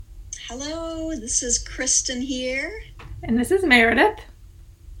Hello, this is Kristen here. And this is Meredith.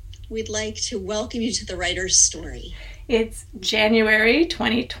 We'd like to welcome you to the Writer's Story. It's January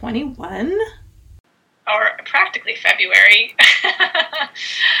 2021. Or practically February.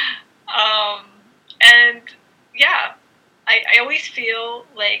 And yeah, I always feel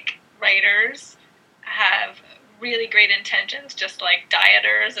like writers have really great intentions, just like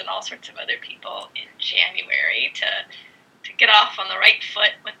dieters and all sorts of other people in January to get off on the right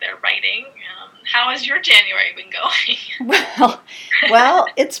foot with their writing. How has your January been going? Well,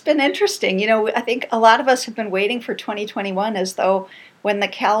 it's been interesting. You know, I think a lot of us have been waiting for 2021 as though when the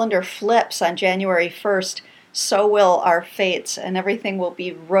calendar flips on January 1st, so will our fates and everything will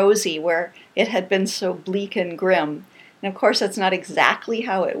be rosy where it had been so bleak and grim. And of course, that's not exactly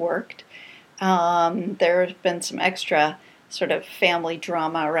how it worked. There has been some extra sort of family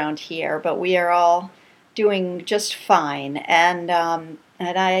drama around here, but we are all doing just fine. And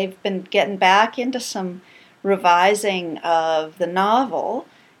I've been getting back into some revising of the novel,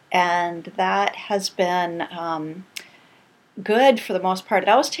 and that has been good for the most part. It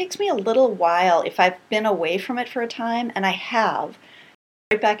always takes me a little while if I've been away from it for a time, and I have,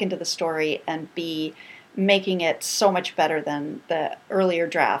 right back into the story and be making it so much better than the earlier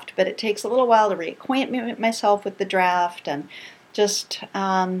draft. But it takes a little while to reacquaint myself with the draft and just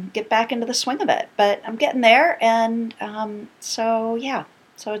get back into the swing of it. But I'm getting there, and so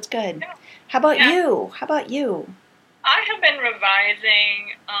it's good. How about you? I have been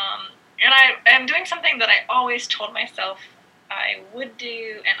revising, and I am doing something that I always told myself I would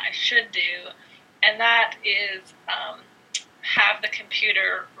do and I should do, and that is have the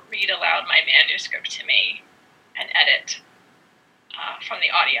computer read aloud my manuscript to me and edit from the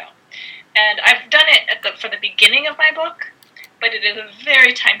audio. And I've done it for the beginning of my book, but it is a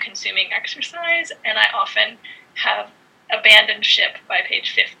very time-consuming exercise, and I often have abandoned ship by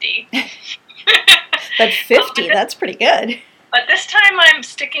page 50. But 50, that's pretty good. But this time I'm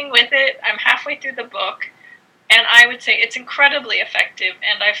sticking with it. I'm halfway through the book, and I would say it's incredibly effective,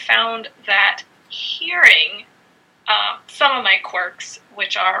 and I found that hearing some of my quirks,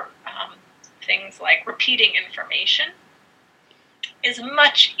 which are things like repeating information, is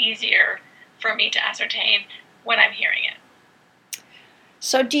much easier for me to ascertain when I'm hearing it.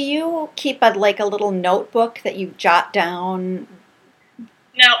 So do you keep a little notebook that you jot down?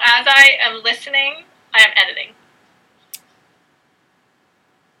 No, as I am listening, I am editing.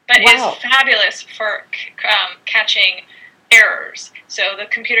 But Wow. It's fabulous for catching errors. So the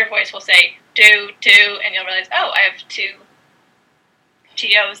computer voice will say, do, and you'll realize, oh, I have two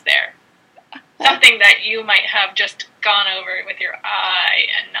TOs there. Something that you might have just gone over with your eye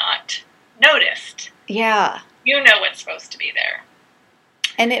and not noticed. Yeah. You know what's supposed to be there.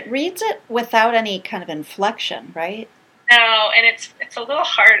 And it reads it without any kind of inflection, right? No, and it's a little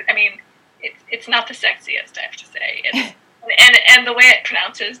hard. I mean, it's not the sexiest, I have to say. It's, and the way it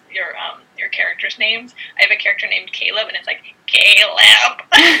pronounces your characters' names. I have a character named Caleb, and it's like Caleb.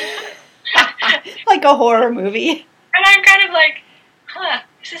 Like a horror movie. And I'm kind of like,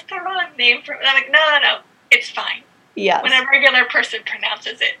 is this the wrong name for? And I'm like, no, it's fine. Yes. When a regular person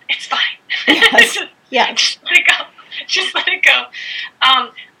pronounces it, it's fine. Yes. Yes. Just let it go. I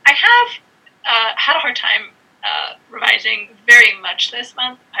have had a hard time revising very much this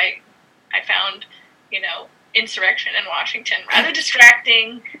month. I found, Insurrection in Washington rather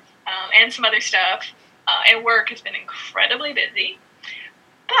distracting, and some other stuff. And work has been incredibly busy.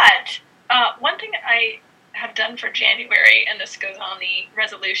 But one thing I have done for January, and this goes on the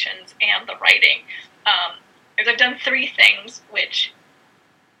resolutions and the writing, is I've done 3 things, which,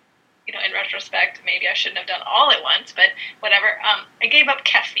 in retrospect, maybe I shouldn't have done all at once, but whatever. I gave up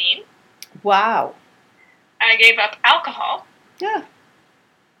caffeine. Wow. I gave up alcohol. Yeah.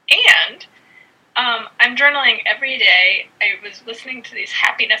 And I'm journaling every day. I was listening to these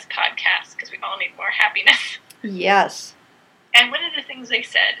happiness podcasts because we all need more happiness. Yes. And one of the things they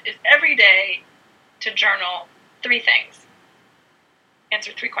said is every day to journal 3 things.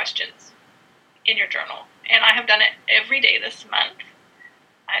 Answer 3 questions in your journal. And I have done it every day this month.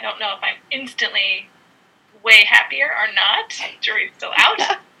 I don't know if I'm instantly way happier or not. Jury's still out.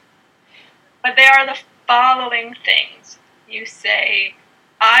 But they are the following things. You say,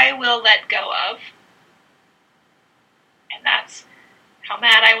 I will let go of. And that's how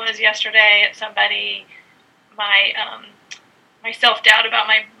mad I was yesterday at somebody, my self-doubt about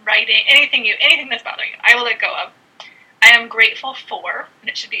my writing, anything that's bothering you, I will let go of. I am grateful for, and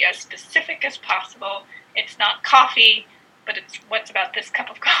it should be as specific as possible. It's not coffee, but it's what's about this cup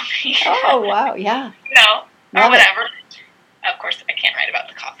of coffee. Oh, wow, yeah. Or whatever. Of course, I can't write about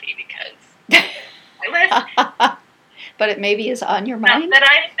the coffee because I list. But it maybe is on your Not mind? that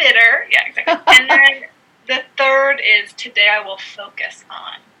I'm bitter. Yeah, exactly. And then the third is today I will focus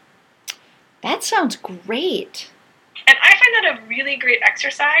on. That sounds great. And I find that a really great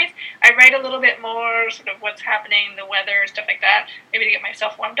exercise. I write a little bit more, sort of what's happening, the weather, stuff like that, maybe to get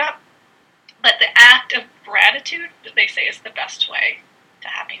myself warmed up. But the act of gratitude, they say, is the best way to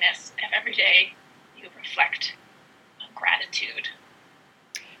happiness. And every day you reflect on gratitude.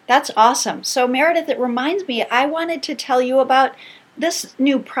 That's awesome. So, Meredith, it reminds me, I wanted to tell you about this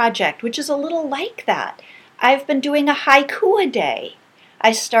new project, which is a little like that. I've been doing a haiku a day.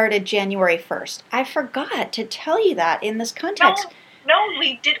 I started January 1st. I forgot to tell you that in this context. No,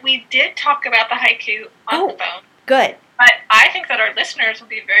 we did talk about the haiku on the phone. Good. But I think that our listeners would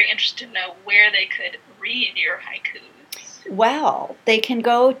be very interested to know where they could read your haikus. Well, they can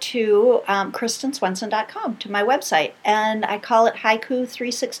go to kristenswenson.com, to my website, and I call it Haiku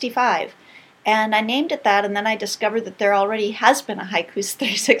 365. And I named it that, and then I discovered that there already has been a Haiku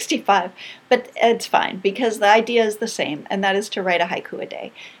 365. But it's fine, because the idea is the same, and that is to write a haiku a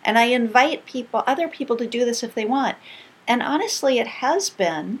day. And I invite other people to do this if they want. And honestly, it has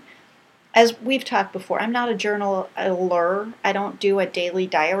been, as we've talked before, I'm not a journaler. I don't do a daily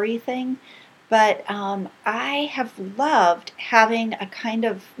diary thing. But I have loved having a kind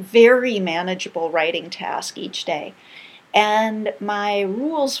of very manageable writing task each day. And my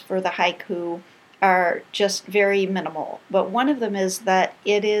rules for the haiku are just very minimal. But one of them is that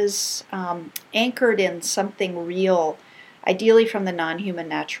it is anchored in something real, ideally from the non-human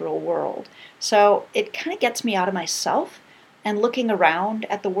natural world. So it kind of gets me out of myself and looking around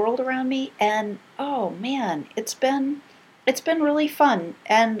at the world around me. And oh man, it's been really fun.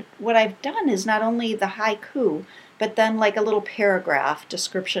 And what I've done is not only the haiku, but then like a little paragraph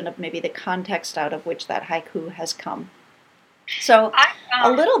description of maybe the context out of which that haiku has come. So a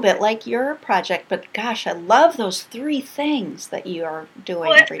little bit like your project, but gosh, I love those 3 things that you are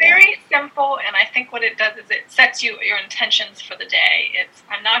doing every day. Well, it's very simple, and I think what it does is it sets your intentions for the day.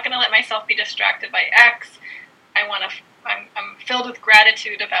 I'm not going to let myself be distracted by X. I'm filled with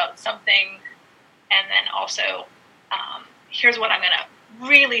gratitude about something, and then also here's what I'm going to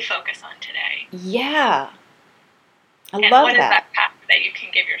really focus on today. Yeah. I love that. And what is that path that you can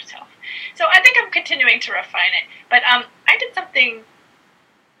give yourself? So I think I'm continuing to refine it. But I did something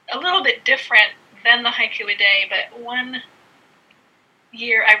a little bit different than the haiku a day, but one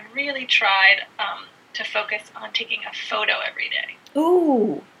year I really tried to focus on taking a photo every day.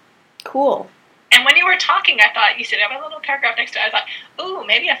 Ooh, cool. And when you were talking, I thought, you said I have a little paragraph next to it. I thought, ooh,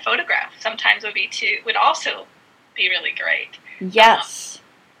 maybe a photograph sometimes would also be really great. Yes.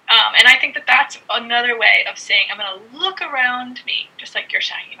 And I think that that's another way of saying I'm going to look around me, just like you're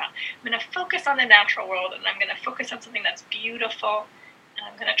talking about. I'm going to focus on the natural world, and I'm going to focus on something that's beautiful, and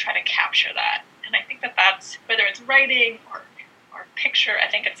I'm going to try to capture that. And I think that that's, whether it's writing or picture, I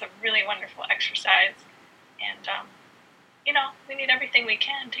think it's a really wonderful exercise. And, we need everything we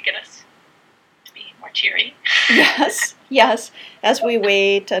can to get us to be more cheery. Yes. As we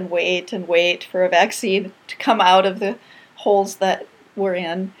wait and wait and wait for a vaccine to come out of the holes that we're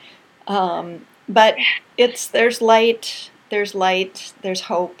in. But there's light, there's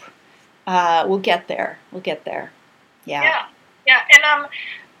hope. We'll get there. Yeah. And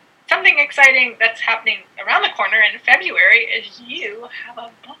something exciting that's happening around the corner in February is you have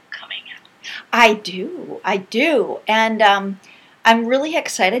a book coming out. I do. And I'm really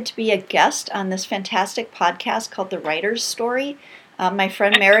excited to be a guest on this fantastic podcast called The Writer's Story. My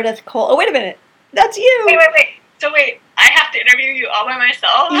friend Meredith Cole. Oh, wait a minute. That's you. Wait. So I have to interview you all by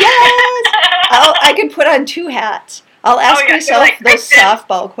myself? Yes! I can put on 2 hats. I'll ask myself those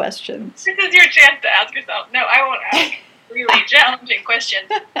softball questions. This is your chance to ask yourself. No, I won't ask really challenging questions.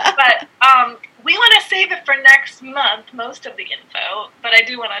 But we want to save it for next month, most of the info. But I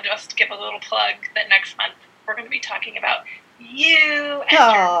do want to just give a little plug that next month we're going to be talking about you and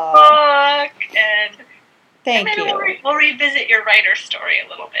your book. And Thank you. We'll revisit your writer's story a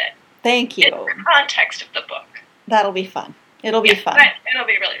little bit. Thank you. In the context of the book. That'll be fun. It'll be fun. It'll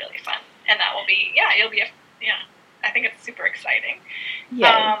be really, really fun. And that will be, I think it's super exciting.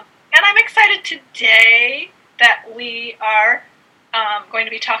 Yeah. And I'm excited today that we are going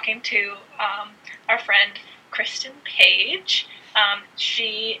to be talking to our friend Kristen-Paige.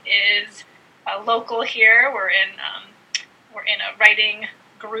 She is a local here. We're in a writing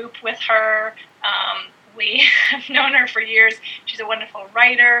group with her. We have known her for years. She's a wonderful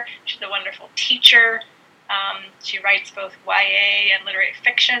writer. She's a wonderful teacher. She writes both YA and literary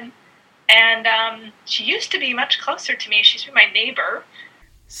fiction. And she used to be much closer to me. She's been my neighbor.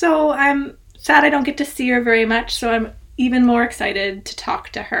 So I'm sad I don't get to see her very much, so I'm even more excited to talk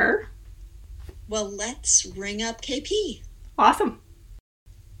to her. Well, let's ring up KP. Awesome.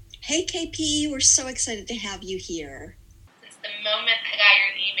 Hey, KP, we're so excited to have you here. Since the moment I got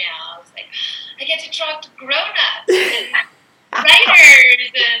your email, I was like, I get to talk to grown-ups and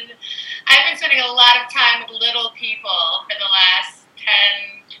writers, and I've been spending a lot of time with little people for the last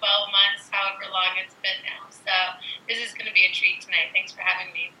 10, 12 months, however long it's been now. So this is going to be a treat tonight. Thanks for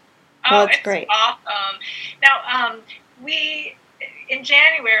having me. Well, it's great. Awesome. Now, we, in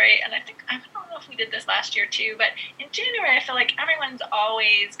January, and I don't know if we did this last year too, but in January, I feel like everyone's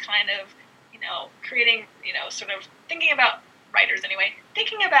always kind of, creating, sort of thinking about, writers anyway,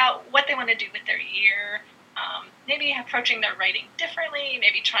 thinking about what they want to do with their year, maybe approaching their writing differently,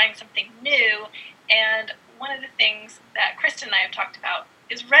 maybe trying something new. And one of the things that Kristen and I have talked about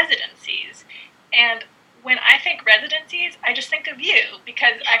is residencies. And when I think residencies, I just think of you,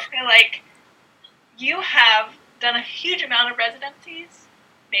 because I feel like you have done a huge amount of residencies,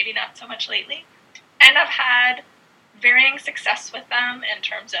 maybe not so much lately, and I've had varying success with them in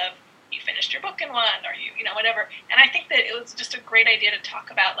terms of you finished your book in one, or you whatever. And I think that it was just a great idea to talk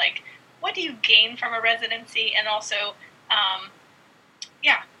about, like, what do you gain from a residency, and also,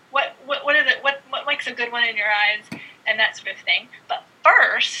 what makes a good one in your eyes, and that sort of thing. But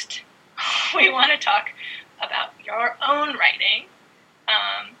first, we want to talk about your own writing,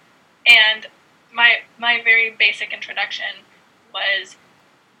 and my very basic introduction was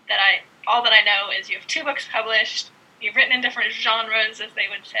that all that I know is you have 2 books published. You've written in different genres, as they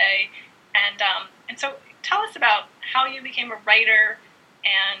would say, and so tell us about how you became a writer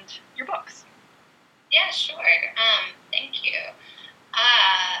and your books. Yeah, sure. Thank you.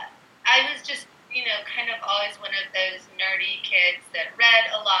 I was just, kind of always one of those nerdy kids that read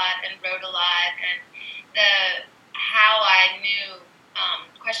a lot and wrote a lot, and the how I knew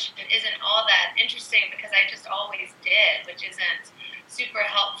question isn't all that interesting, because I just always did, which isn't super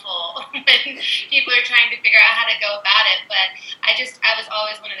helpful when people are trying to figure out how to go about it. But I was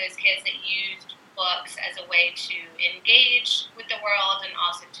always one of those kids that used books as a way to engage with the world and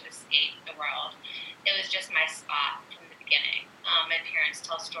also to escape the world. It was just my spot from the beginning. My parents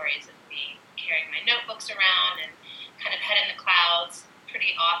tell stories of me carrying my notebooks around and kind of head in the clouds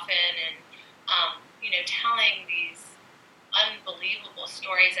pretty often, and telling these unbelievable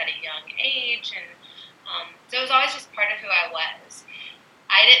stories at a young age, and so it was always just part of who I was.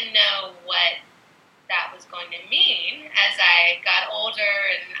 I didn't know what that was going to mean as I got older,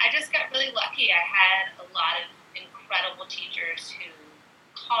 and I just got really lucky. I had a lot of incredible teachers who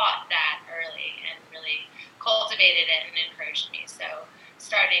caught that early and really cultivated it and encouraged me. So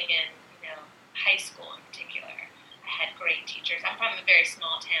starting in high school in particular, I had great teachers. I'm from a very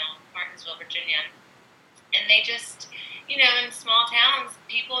small town, Martinsville, Virginia, and they just, in small towns,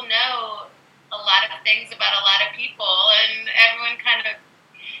 people know a lot of things about a lot of people, and everyone kind of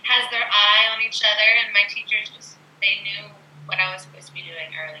has their eye on each other, and my teachers they knew what I was supposed to be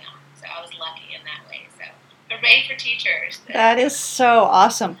doing early on, so I was lucky in that way. So hooray for teachers. That is so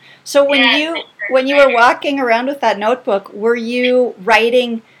awesome. So when you were walking around with that notebook, were you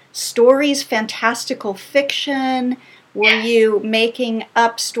writing stories, fantastical fiction? Were you making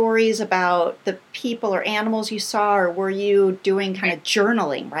up stories about the people or animals you saw, or were you doing kind of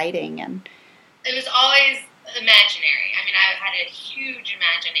journaling, writing? And it was always imaginary. I mean, I had a huge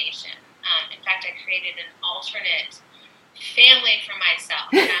imagination. In fact, I created an alternate family for myself.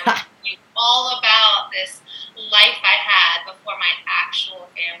 And I was all about this life I had before my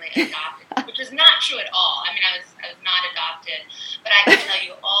actual family adopted me, which was not true at all. I mean, I was not adopted, but I can tell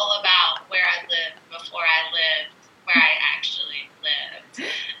you all about where I lived before I lived where I actually lived.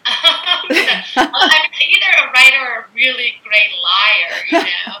 I'm either a writer or a really great liar,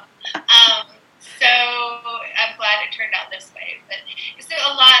 So I'm glad it turned out this way. But it's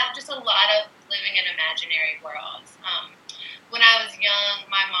a lot of living in imaginary worlds. When I was young,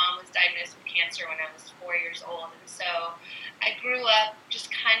 my mom was diagnosed with cancer when I was 4 years old, and so I grew up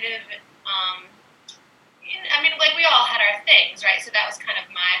just kind of, we all had our things, right? So that was kind of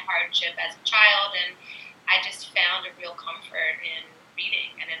my hardship as a child, and I just found a real comfort in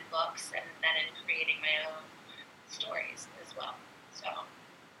reading and in books, and then in creating my own stories as well. So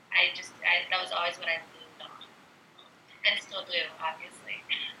that was always what I leaned on, and still do, obviously.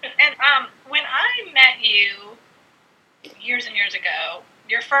 And when I met you years and years ago,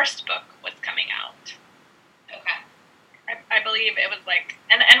 your first book was coming out. Okay. I believe it was like,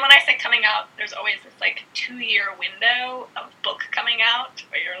 and when I say coming out, there's always this 2-year window of book coming out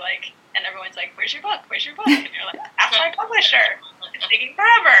where you're like, and everyone's like, "Where's your book? Where's your book?" And you're like, "Ask my publisher. It's taking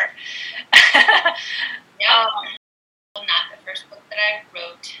forever." Not the first book that I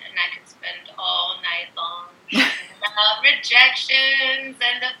wrote, and I could spend all night long rejections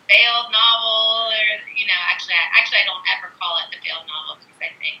and the failed novel, or actually I don't ever call it the failed novel because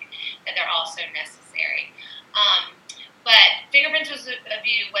I think that they're all so necessary. But Fingerprints of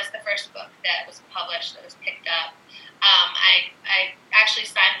You was the first book that was published, that was picked up. I actually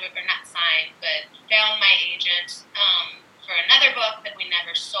found my agent for another book that we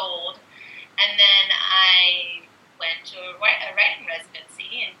never sold, and then I went to a writing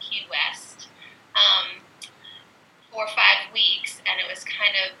residency in Key West for 5 weeks, and it was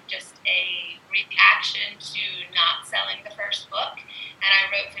kind of just a reaction to not selling the first book, and I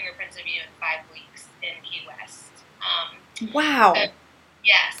wrote Fingerprints of You in 5 weeks in Key West. Wow.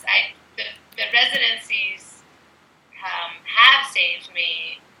 Yes, the residencies have saved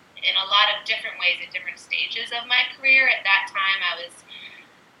me in a lot of different ways at different stages of my career. At that time, I was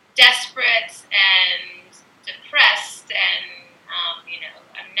desperate and depressed, and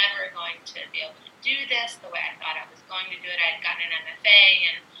I'm never going to be able to do this the way I thought I was going to do it. I had gotten an MFA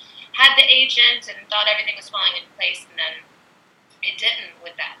and had the agent and thought everything was falling into place, and then it didn't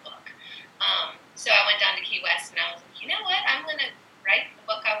with that book. So I went down to Key West, and I was like, you know what? I'm going to write the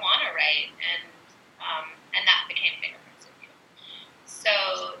book I want to write, and that became Fingerprints of You.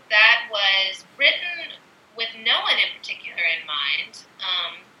 So that was written with no one in particular in mind,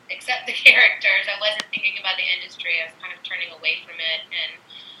 except the characters. I wasn't thinking about the industry. I was kind of turning away from it and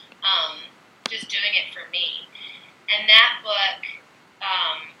just doing it for me. And that book,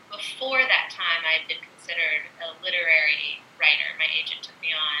 before that time, I had been considered a literary writer. My agent took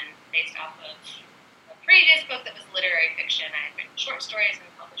me on based off of a previous book that was literary fiction. I had written short stories and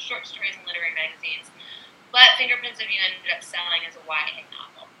published short stories in literary magazines. But Fingerprints of You ended up selling as a YA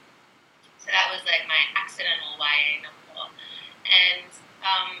novel. So that was like my accidental YA novel. And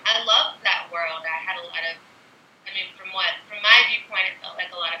I loved that world. I had a lot of, from my viewpoint, it felt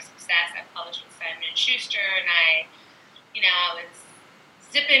like a lot of success. I published with Simon & Schuster, and I was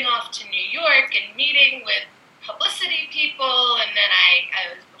zipping off to New York and meeting with publicity people, and then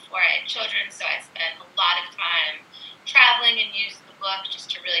I was before I had children, so I spent a lot of time traveling and used the book just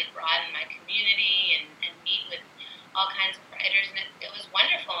to really broaden my community and meet with all kinds of writers, and it was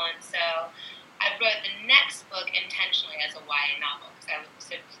wonderful. And so I wrote the next book intentionally as a YA novel because I was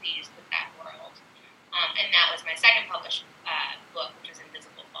so pleased with that world. And that was my second published book, which was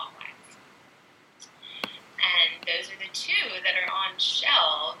Invisible Fault Lines. And those are the two that are on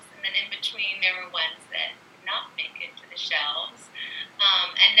shelves, and then in between there were ones that did not make it to the shelves.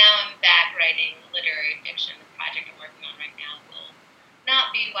 And now I'm back writing literary fiction. The project I'm working on right now will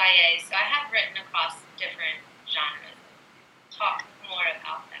not be YA, so I have written across different genres. Talk more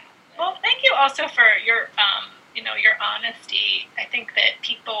about that. Well, thank you also for your honesty. I think that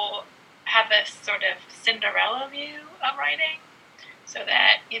people have this sort of Cinderella view of writing, so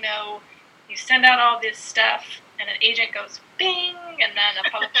that you send out all this stuff, and an agent goes bing, and then a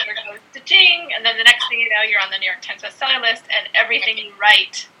publisher goes da-ching, and then the next thing you know, you're on the New York Times bestseller list, and everything you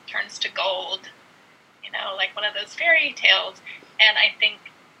write turns to gold, like one of those fairy tales. And I think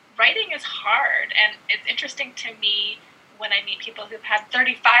writing is hard, and it's interesting to me when I meet people who've had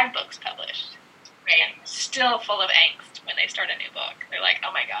 35 books published, right, and still full of angst when they start a new book. They're like,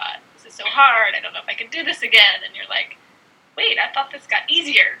 oh my God, this is so hard, I don't know if I can do this again. And you're like, wait, I thought this got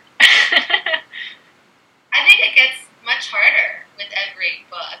easier. I think it gets much harder with every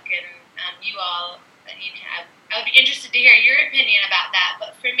book, and I would be interested to hear your opinion about that.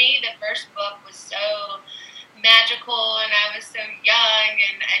 But for me, the first book was so magical, and I was so young,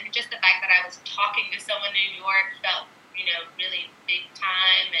 and just the fact that I was talking to someone in New York felt, really big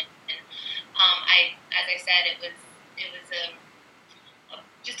time. And as I said, it was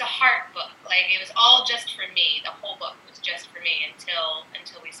just a heart book. Like, it was all just for me. The whole book was just for me until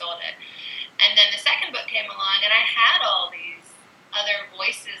we sold it. And then the second book came along, and I had all these other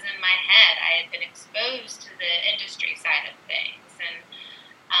voices in my head. I had been exposed to the industry side of things, and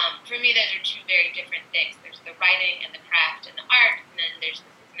for me, those are two very different things. There's the writing and the craft and the art, and then there's the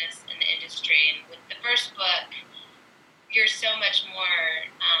business and the industry. And with the first book, you're so much more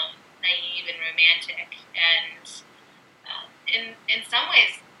naive and romantic, and in some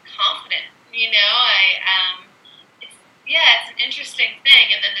ways confident. It's an interesting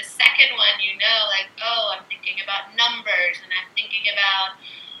thing. And then the second one, I'm thinking about numbers, and I'm thinking about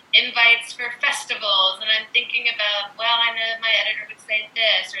invites for festivals, and I'm thinking about, I know my editor would say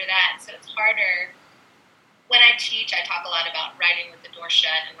this or that. So it's harder. When I teach, I talk a lot about writing with the door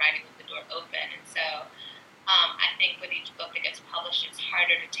shut and writing with the door open. And so I think with each book that gets published, it's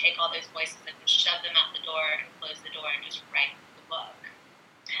harder to take all those voices and shove them out the door and close the door and just write the book.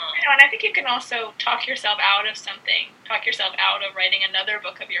 And I think you can also talk yourself out of something, talk yourself out of writing another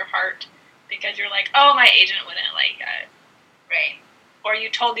book of your heart because you're like, oh, my agent wouldn't like it. Right. Or you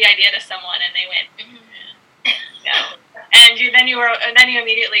told the idea to someone and they went, no. And then you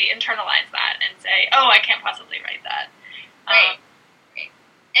immediately internalize that and say, oh, I can't possibly write that. Right.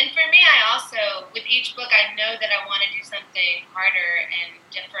 And for me, I also, with each book, I know that I want to do something harder and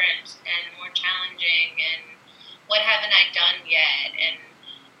different and more challenging, and what haven't I done yet? And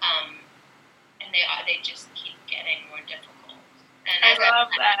they just keep getting more difficult. And I love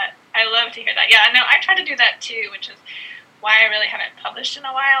that. I love to hear that. Yeah, no, I try to do that too, which is why I really haven't published in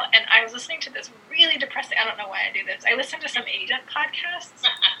a while. And I was listening to this really depressing, I don't know why I do this. I listen to some agent podcasts.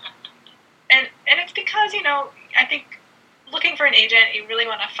 and it's because, I think looking for an agent, you really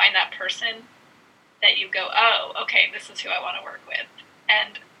want to find that person that you go, oh, okay, this is who I want to work with.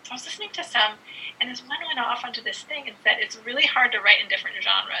 And so I was listening to some, and this one went off onto this thing and said, it's really hard to write in different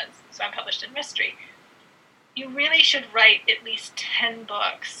genres. So I'm published in mystery. You really should write at least 10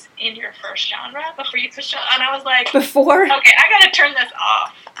 books in your first genre before you push it. And I was like, before? Okay, I got to turn this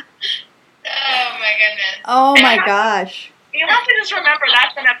off. Oh, my goodness. Oh, my gosh. You have to just remember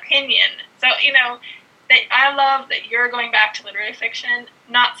that's an opinion. So, that I love that you're going back to literary fiction,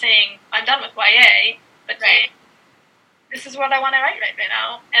 not saying I'm done with YA, but saying this is what I want to write right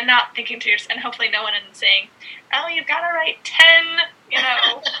now, and not thinking to yourself, and hopefully no one is saying, oh, you've got to write 10,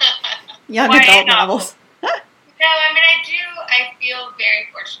 young YA adult novels. No, I feel very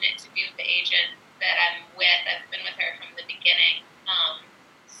fortunate to be with the agent that I'm with. I've been with her from the beginning.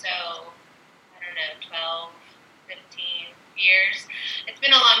 So, I don't know, 12, 15 years. It's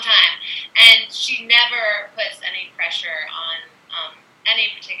been a long time. And she never puts any pressure on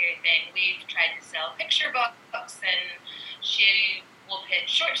any particular thing. We've tried to sell picture books, and she will pitch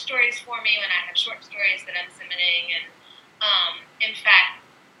short stories for me when I have short stories that I'm submitting. And in fact,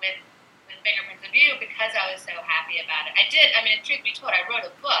 with Fingerprints of You, because I was so happy about it. Truth be told, I wrote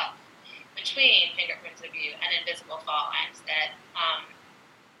a book between Fingerprints of You and Invisible Fault Lines that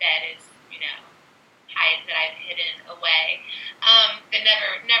is, that I've hidden away, that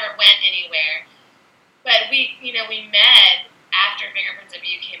never went anywhere. But we met after Fingerprints of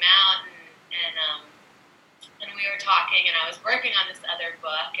You came out, and we were talking, and I was working on this other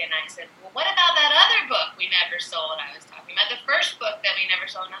book, and I said, well, what about that other book we never sold? I was talking about the first book that we never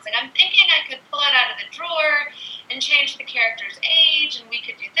sold, and I was like, I'm thinking I could pull it out of the drawer and change the character's age, and we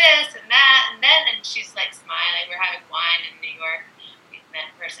could do this and that, and then, and she's like smiling. We're having wine in New York. We've met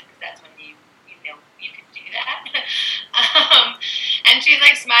in person because that's when you could do that. And she's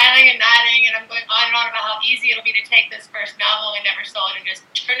like smiling and nodding, and I'm going on and on about how easy it'll be to take this first novel we never sold and just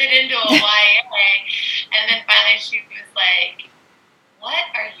turn it into a YA. And then finally she was like,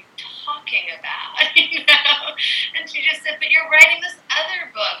 what are you talking about? And she just said, but you're writing this other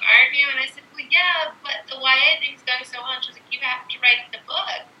book, aren't you? And I said, well, yeah, but the YA thing's going so well. And she was like, you have to write the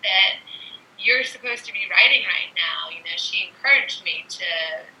book that you're supposed to be writing right now. She encouraged me to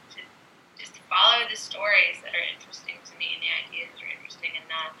just follow the stories that are interesting to me and the ideas that are interesting, and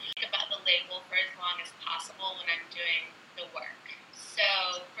not think about the label for as long as possible when I'm doing the work. So,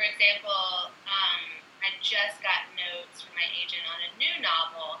 for example, I just got notes from my agent on a new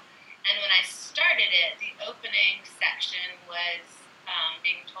novel, and when I started it, the opening section was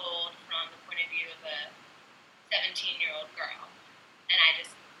being told from the point of view of a 17-year-old girl, and I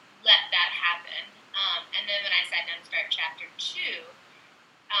just let that happen. And then when I sat down to start chapter 2,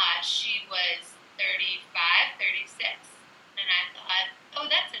 she was 35, 36, and I thought, oh,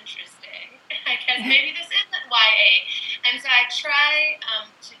 that's interesting. I guess maybe this isn't YA. And so I try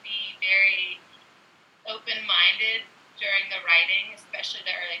to be very open-minded during the writing, especially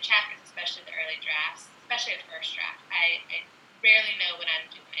the early chapters, especially the early drafts, especially the first draft. I rarely know what I'm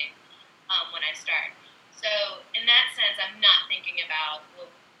doing when I start. So in that sense, I'm not thinking about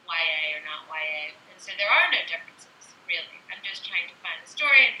YA or not YA. And so there are no differences, really. I'm just trying to find the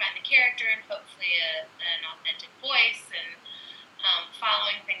story and find the character and hopefully an authentic voice, and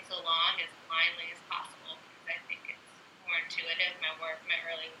following things along as blindly as possible, because I think it's more intuitive. My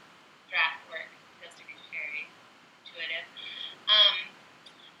early draft work feels to be very intuitive.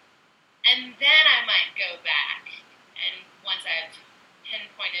 And then I might go back, and once I've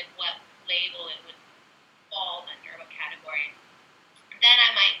pinpointed what label it would fall under, what category, then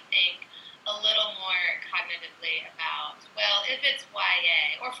I might think a little more cognitively about, well, if it's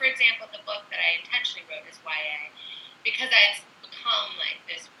YA, or for example, the book that I intentionally wrote is YA, because I had become like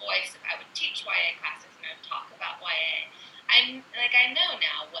this voice. I would teach YA classes and I would talk about YA. I know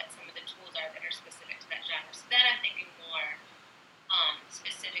now what some of the tools are that are specific to that genre. So then I'm thinking more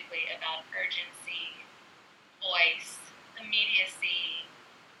specifically about urgency, voice, immediacy,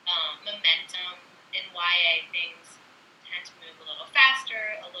 momentum. In YA, things tend tend to move a little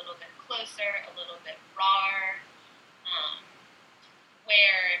faster, a little bit closer, a little bit rawer.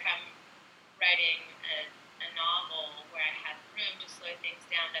 Where if I'm writing a novel where I have room to slow things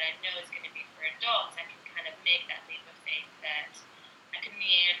down that I know is going to be for adults, I can kind of make that leap of faith that I can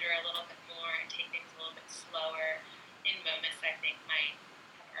meander a little bit more and take things a little bit slower in moments that I think might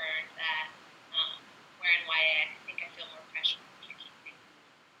have earned that. Where in YA, I think I feel more pressure to keep things moving.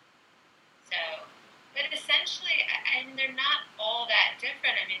 So, but essentially, and they're not all that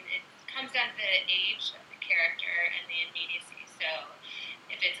different. I mean, it comes down to the age of the character and the immediacy. So,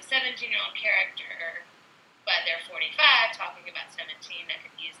 if it's a 17-year-old character, but they're 45 talking about 17, that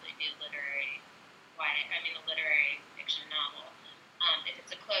could easily be a literary fiction novel. If it's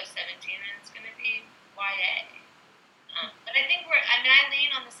a close 17, then it's going to be YA. But I think I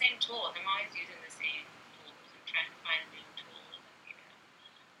lean on the same tools. I'm always using the same tools. I'm trying to find new tools,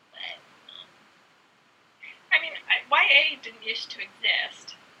 But, YA didn't used to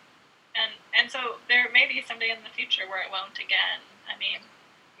exist. And so there may be someday in the future where it won't again. I mean,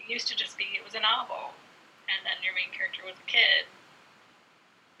 it used to just be, it was a novel, and then your main character was a kid,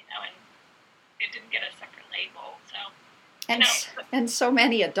 and it didn't get a separate label, so. And so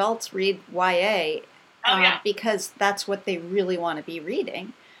many adults read YA because that's what they really want to be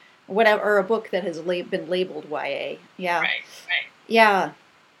reading, or a book that has been labeled YA. Yeah. Right. Yeah.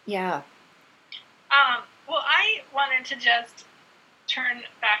 Well, I wanted to just turn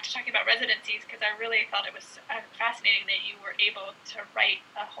back to talking about residencies because I really thought it was fascinating that you were able to write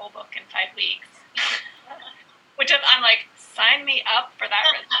a whole book in 5 weeks. Which I'm like, sign me up for that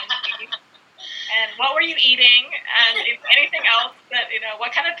residency. And what were you eating? And if anything else that,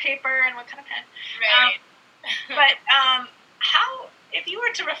 what kind of paper and what kind of pen? Right. But how, if you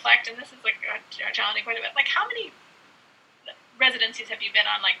were to reflect, and this is like a challenging question, but like how many residencies have you been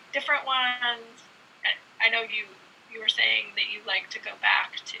on? Like different ones? I know you were saying that you like to go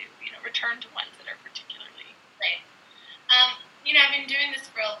back to, return to ones that are particularly. Right. I've been doing this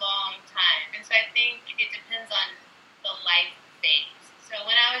for a long time, and so I think it depends on the life phase. So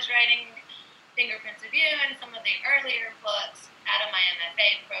when I was writing Fingerprints of You and some of the earlier books out of my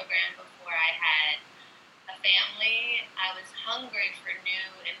MFA program before I had a family, I was hungry for new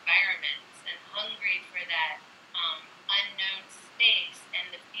environments and hungry for that unknown space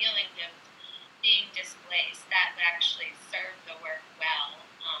and the feeling of being displaced. That would actually serve the work well.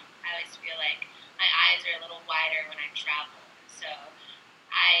 I always feel like my eyes are a little wider when I travel. So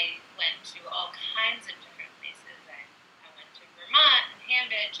I went to all kinds of different places. I went to Vermont and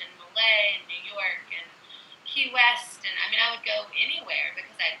Hambridge and Malay and New York and Key West. And I would go anywhere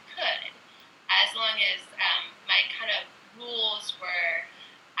because I could, as long as my kind of rules were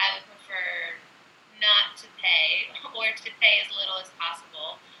I would prefer not to pay or to pay as little as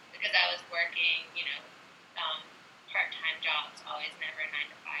possible because I was working, part-time jobs, always never 9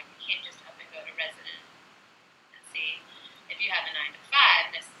 to 5. You can't just up and go to residency if you have a 9 to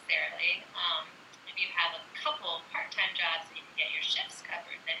 5 necessarily. If you have a couple part-time jobs and you can get your shifts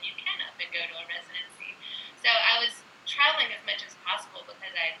covered, then you can up and go to a residency. So I was traveling as much as possible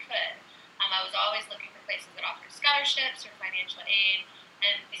because I could. I was always looking for places that offered scholarships or financial aid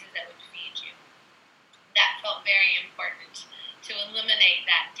and places that would feed you. That felt very important to eliminate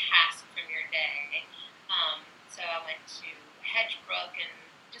that task from your day. So I went to Hedgebrook and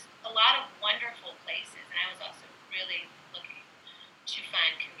just a lot of wonderful places, and I was also really looking to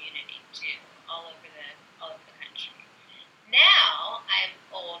find community too, all over the country. Now I'm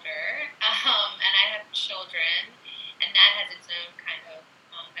older, and I have children, and that has its own kind of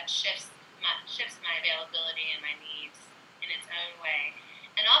that shifts my availability and my needs in its own way.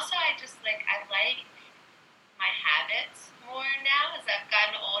 And also I like my habits more now as I've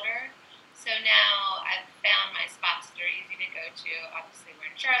gotten older. So now I've found my spots that are easy to go to. Obviously,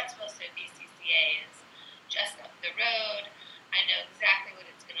 we're in Charlottesville, so BCCA is just up the road. I know exactly what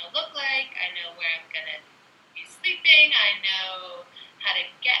it's going to look like. I know where I'm going to be sleeping. I know how to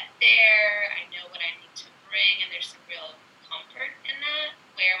get there. I know what I need to bring, and there's some real comfort in that.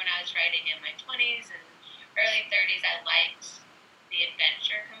 Where when I was writing in my 20s and early 30s, I liked the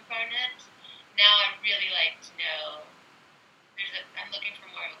adventure component. Now I really like to know I'm looking for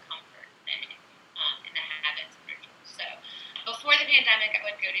more of a comfort thing in the habits and rituals. So before the pandemic, I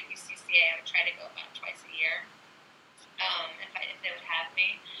would go to BCCA. I would try to go about twice a year if they would have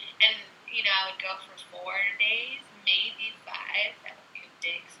me. And, I would go for 4 days, maybe 5. That would be a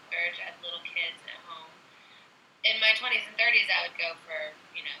big splurge. I had little kids at home. In my 20s and 30s, I would go for,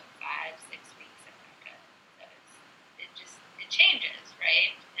 5, 6 weeks if I could. So it changes,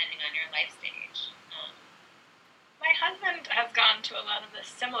 right, depending on your life stage. My husband has gone to a lot of the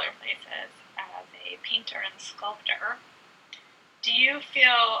similar places as a painter and sculptor. do you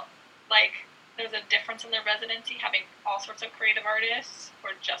feel like there's a difference in the residency having all sorts of creative artists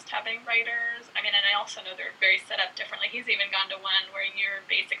or just having writers? I mean, and I also know they're very set up differently. He's even gone to one where you're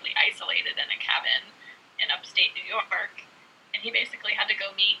basically isolated in a cabin in upstate New York, and he basically had to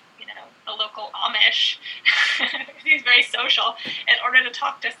go meet, a local Amish. He's very social in order to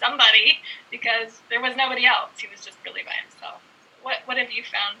talk to somebody because there was nobody else. He was just really by himself. What have you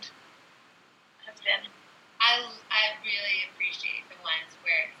found has been? I really appreciate the ones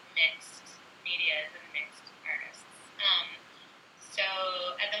where it's mixed medias and mixed artists. So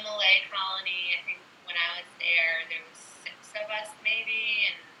at the Malay colony, I think when I was there was 6 of us maybe,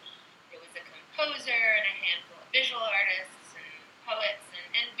 and there was a composer and a handful of visual artists and poets,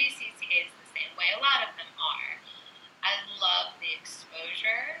 and VCCA is the same way. A lot of them are. I love the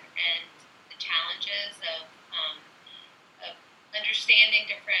exposure and the challenges of understanding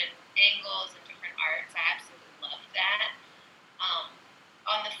different angles and different arts. I absolutely love that.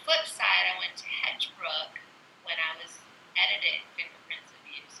 On the flip side, I went to Hedgebrook when I was editing Fingerprints of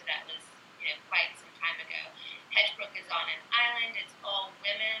You, so that was quite some time ago. Hedgebrook is on an island. It's all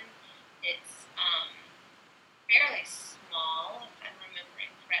women. It's fairly small, if I'm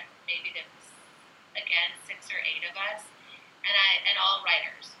remembering correctly. Maybe there was, again, 6 or 8 of us, and all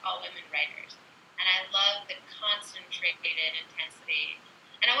writers, all women writers. And I love the concentrated intensity.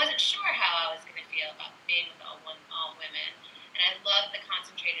 And I wasn't sure how I was going to feel about being with all women. And I love the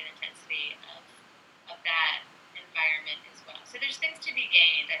concentrated intensity of that environment as well. So there's things to be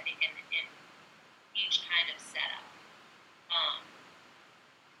gained, I think, in each kind of setup.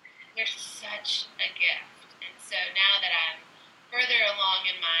 There's such a gift. And so now that I'm further along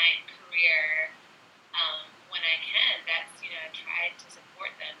in my career, when I can, that's, try to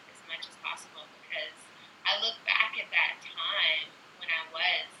support them as much as possible, because I look back at that time when I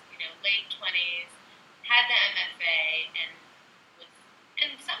was, late 20s, had the MFA, and was,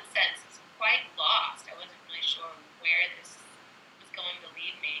 in some sense, quite lost. I wasn't really sure where this was going to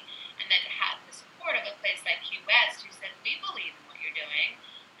lead me. And then to have the support of a place like Key West, who said, we believe in what you're doing,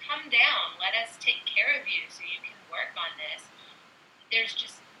 come down, let us take care of you so you can work on this. There's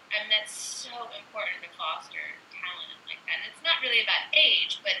just, that's so important to foster talent like that. And it's not really about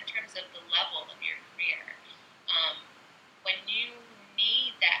age, but in terms of the level of your career. When you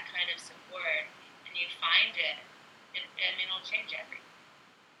need that kind of support and you find it, it'll change everything.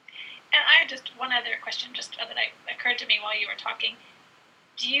 And I one other question that occurred to me while you were talking.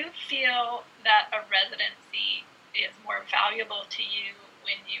 Do you feel that a residency is more valuable to you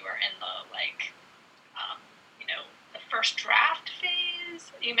when you are in the the first draft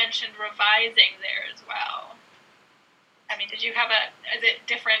phase? You mentioned revising there as well. I mean, is it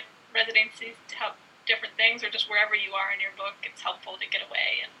different residencies to help different things, or just wherever you are in your book, it's helpful to get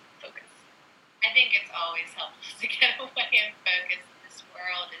away and focus? I think it's always helpful to get away and focus. This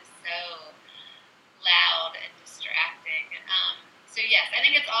world is so loud and distracting. So yes, I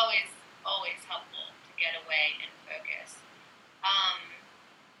think it's always helpful to get away and focus.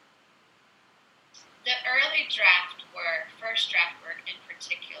 The early draft work, first draft work in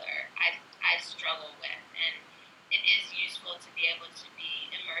particular, I struggle with, and it is useful to be able to be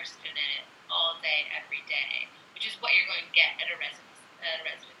immersed in it all day, every day, which is what you're going to get at a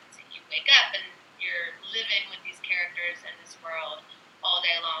residency. You wake up and you're living with these characters in this world all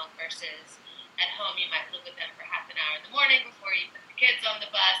day long, versus at home you might live with them for half an hour in the morning before you put the kids on the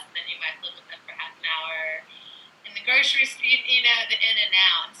bus, and then you might live with them for half an hour in the grocery store, the in and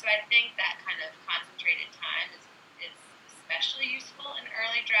out. And so I think that kind of concentrated time is especially useful in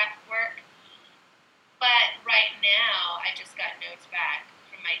early draft work. But right now, I just got notes back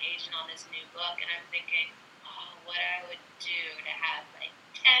from my agent on this new book, and I'm thinking, what I would do to have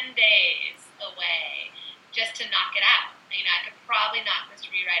 10 days away just to knock it out. I could probably knock this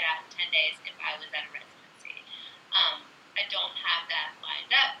rewrite out in 10 days if I was at a residency. I don't have that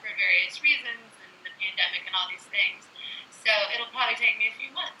lined up for various reasons, and the pandemic and all these things. So it'll probably take me a few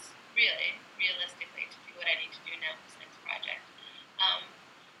months, really, realistically, to do what I need to do now with this next project.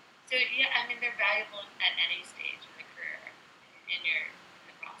 So yeah, they're valuable at any stage in the career, in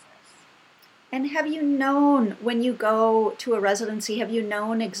the process. And have you known, when you go to a residency, have you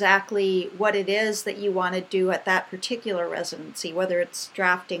known exactly what it is that you want to do at that particular residency, whether it's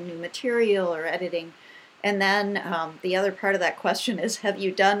drafting new material or editing? And then the other part of that question is, have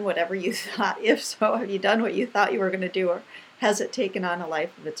you done whatever you thought? If so, have you done what you thought you were going to do, or has it taken on a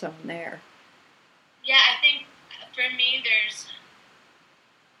life of its own there? Yeah, I think for me, there's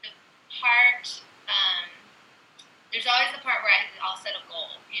the part. There's always the part where I'll set a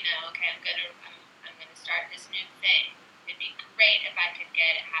goal. Okay, I'm gonna start this new thing. It'd be great if I could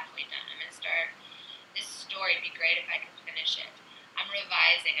get it halfway done. I'm gonna start this story. It'd be great if I could finish it.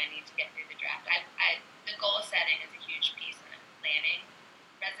 revising. I need to get through the draft. The goal setting is a huge piece in planning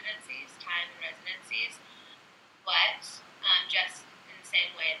residencies, time and residencies. But just in the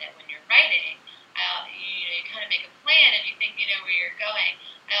same way that when you're writing, you kind of make a plan and you think you know where you're going.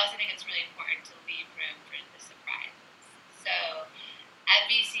 I also think it's really important to leave room for the surprises. So at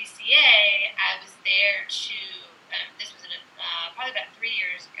VCCA, I was there to, this was probably about 3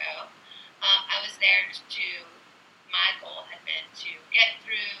 years ago, I was there my goal had been to get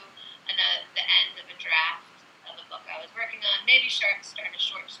through the end of a draft of a book I was working on, maybe start a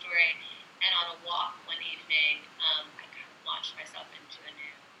short story, and on a walk one evening, I kind of launched myself into the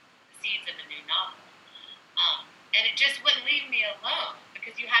seeds of a new novel. And it just wouldn't leave me alone,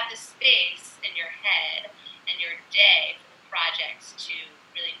 because you have this space in your head and your day for the projects to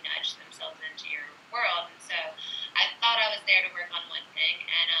really nudge themselves into your world. And so I thought I was there to work on one thing,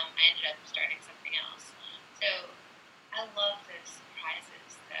 and I ended up starting something else. So I love those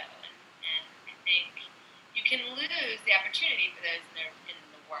surprises, though, and I think you can lose the opportunity for those in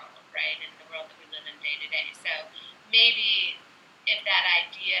the world, right, in the world that we live in day to day. So maybe if that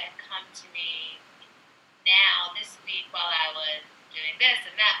idea had come to me now, this week, while I was doing this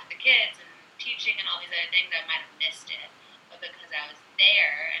and that with the kids and teaching and all these other things, I might have missed it. But because I was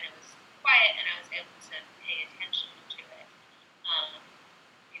there and it was quiet and I was able to pay attention to it,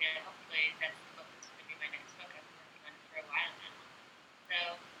 hopefully that's the book that's going to be my next book. I've been working on it for a while now. So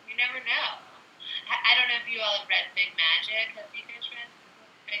you never know. I don't know if you all have read Big Magic. Have you guys read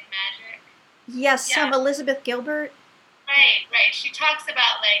Big Magic? Yes, Yeah. Elizabeth Gilbert. Right. She talks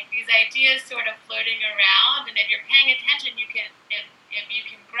about like these ideas sort of floating around, and if you're paying attention, you can if you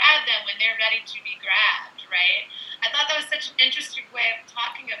can grab them when they're ready to be grabbed, right? I thought that was such an interesting way of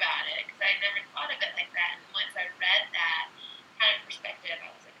talking about it, because I never thought of it like that. And once I read that kind of perspective,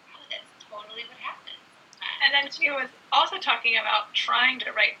 I was like, oh, that's totally what happens sometimes. And then she was also talking about trying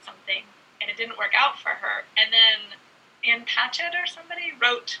to write something, and it didn't work out for her. And then Ann Patchett or somebody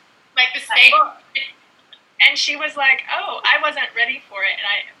wrote like the same book. And she was like, oh, I wasn't ready for it. And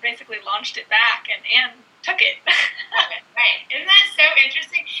I basically launched it back, and Anne took it. Okay, right. Isn't that so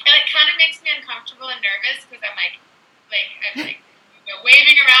interesting? It kind of makes me uncomfortable and nervous, because I'm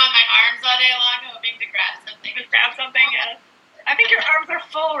waving around with my arms all day long, hoping to grab something. Yeah. I think your arms are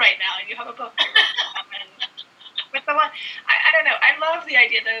full right now, and you have a book. With the one, I don't know. I love the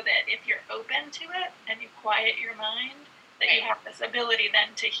idea, though, that if you're open to it and you quiet your mind, that you have this ability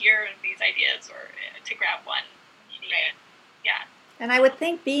then to hear these ideas or to grab one. Right. Yeah. And I would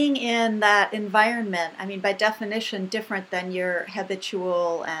think being in that environment, I mean, by definition, different than your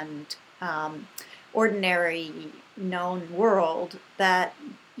habitual and ordinary known world, that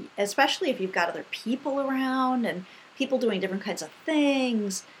especially if you've got other people around and people doing different kinds of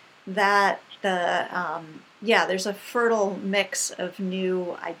things, that there's a fertile mix of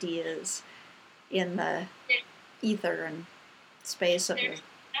new ideas in the ether and space of There's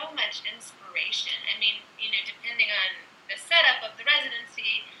so much inspiration. I mean, depending on the setup of the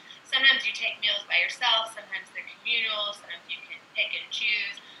residency, sometimes you take meals by yourself, sometimes they're communal, sometimes you can pick and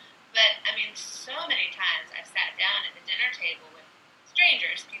choose. But, I mean, so many times I've sat down at the dinner table with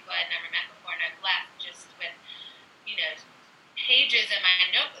strangers, people I'd never met before, and I've left just with, pages in my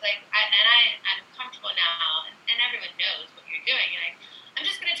notebook. I'm comfortable now, and everyone knows what you're doing, and I'm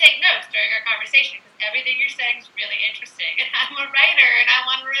just going to take notes during our conversation, because everything you're saying is really interesting, and I'm a writer, and I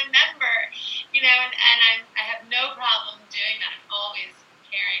want to remember, and I have no problem doing that. I'm always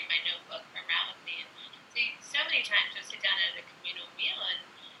carrying my notebook around with me, and so many times you'll sit down at a communal meal and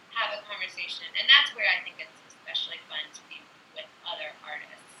have a conversation, and that's where I think it's especially fun to be with other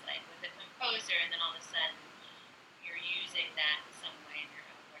artists, like with a composer, and then all of a sudden you're using that in some way in your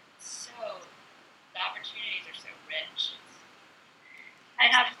own work. The opportunities are so rich. I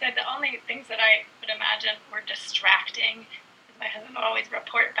have said the only things that I would imagine were distracting, because my husband would always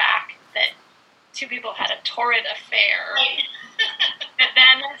report back that two people had a torrid affair that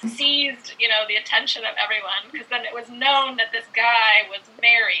then seized, the attention of everyone, because then it was known that this guy was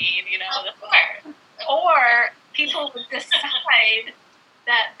married, or people would decide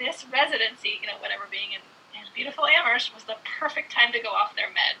that this residency, whatever, being in beautiful Amherst, was the perfect time to go off their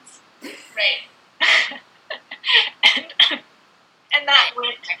meds. Right. And that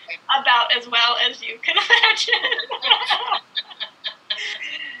went about as well as you can imagine.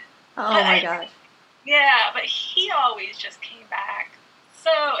 Oh my God. Yeah, but he always just came back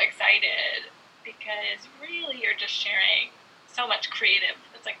so excited, because really you're just sharing so much creative.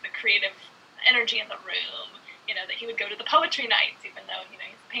 It's like the creative energy in the room, that he would go to the poetry nights, even though, he's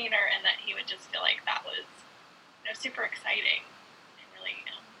a painter, and that he would just feel like that was, super exciting. And really,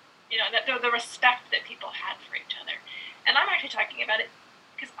 that the respect that people had for each other. And I'm actually talking about it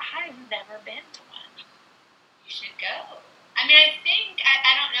because I've never been to one. You should go. I mean, I think,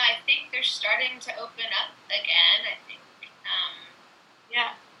 I don't know, I think they're starting to open up again, I think.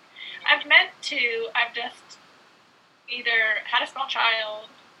 Yeah. I've meant to, I've just either had a small child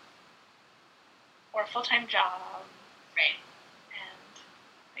or a full-time job. Right.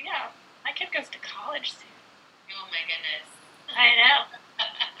 And, yeah, my kid goes to college soon. Oh my goodness. I know.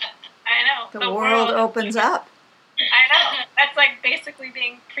 I know. The world opens up. I know. That's like basically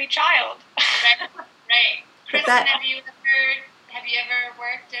being pre-child. Right. Kristen, have you ever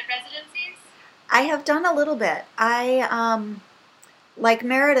worked at residencies? I have done a little bit. Like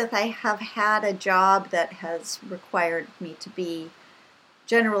Meredith, I have had a job that has required me to be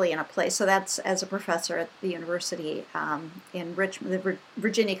generally in a place. So that's as a professor at the university in Richmond, the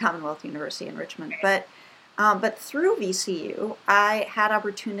Virginia Commonwealth University in Richmond. But through VCU, I had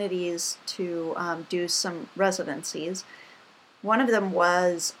opportunities to do some residencies. One of them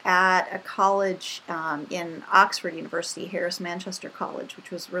was at a college in Oxford University, Harris Manchester College,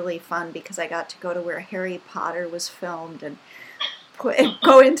 which was really fun because I got to go to where Harry Potter was filmed and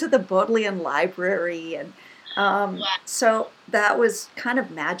go into the Bodleian Library. And so that was kind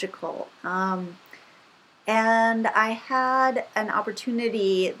of magical. And I had an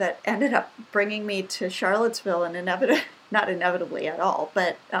opportunity that ended up bringing me to Charlottesville and not inevitably at all,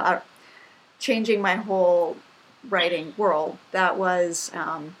 but changing my whole writing world. That was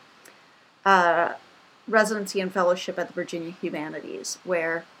residency and fellowship at the Virginia Humanities,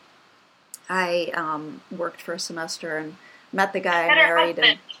 where I worked for a semester and met the guy I married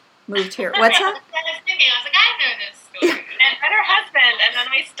and moved here. What's that? I was thinking, I was like, I know this story. And met her husband, and then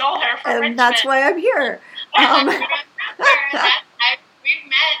we stole her from Richmond. And that's why I'm here. We met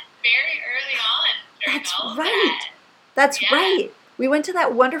very early on during That's all of right. that. That's Yeah. right. We went to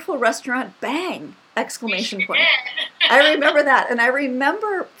that wonderful restaurant, Bang! Exclamation We sure point. did. I remember that, and I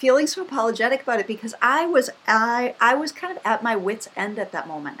remember feeling so apologetic about it because I was kind of at my wit's end at that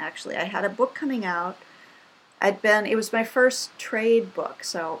moment. Actually, I had a book coming out. It was my first trade book,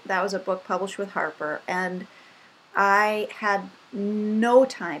 so that was a book published with Harper, and I had no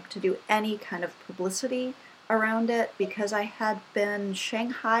time to do any kind of publicity around it because I had been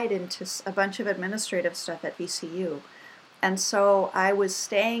shanghaied into a bunch of administrative stuff at VCU. And so I was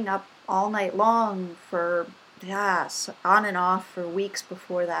staying up all night long for, on and off for weeks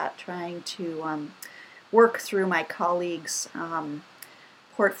before that, trying to work through my colleagues'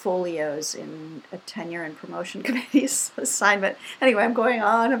 portfolios in a tenure and promotion committee's assignment. Anyway, I'm going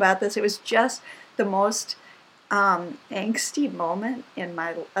on about this. It was just the most angsty moment in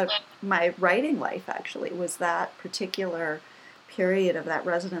my writing life, actually, was that particular period of that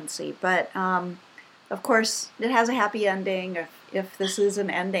residency. But of course, it has a happy ending. If this is an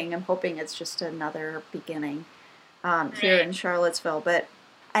ending, I'm hoping it's just another beginning here in Charlottesville. But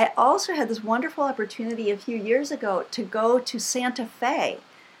I also had this wonderful opportunity a few years ago to go to Santa Fe.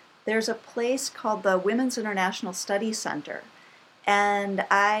 There's a place called the Women's International Studies Center, and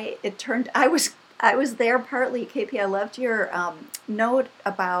I was there partly, KP. I loved your note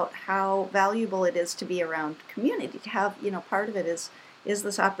about how valuable it is to be around community, to have, part of it is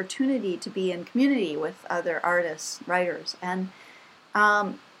this opportunity to be in community with other artists, writers. And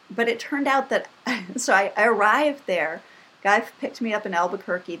but it turned out that, so I arrived there, guy picked me up in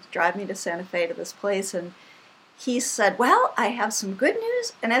Albuquerque to drive me to Santa Fe to this place, and he said, well, I have some good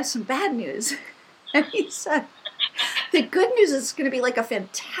news and I have some bad news. And he said, the good news is it's going to be like a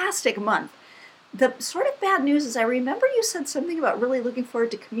fantastic month. The sort of bad news is I remember you said something about really looking forward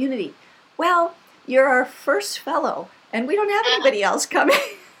to community. Well, you're our first fellow, and we don't have anybody else coming.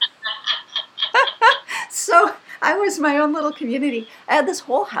 So I was my own little community. I had this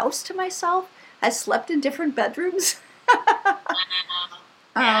whole house to myself. I slept in different bedrooms.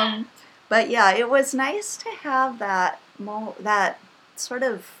 But yeah, it was nice to have that sort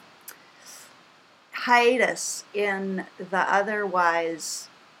of hiatus in the otherwise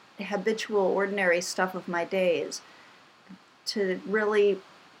habitual, ordinary stuff of my days to really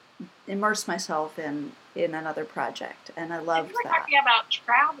immerse myself in another project, and I loved that. We're talking about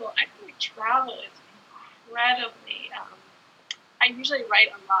travel. I think travel is incredibly. I usually write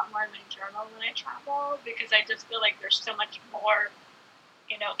a lot more in my journal when I travel because I just feel like there's so much more,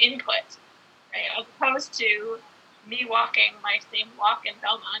 input, right? As opposed to me walking my same walk in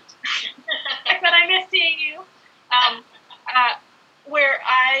Belmont. But I miss seeing you. Where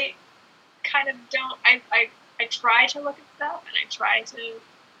I kind of don't. I try to look at stuff and I try to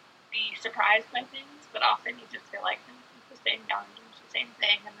be surprised by things, but often you just feel like it's the same yarn, it's the same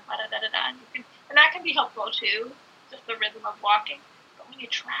thing, and and that can be helpful too, just the rhythm of walking. But when you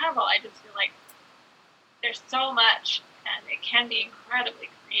travel, I just feel like there's so much and it can be incredibly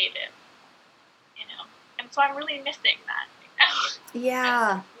creative, and so I'm really missing that right now.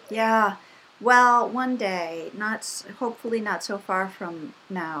 Yeah, yeah. Well, one day, hopefully not so far from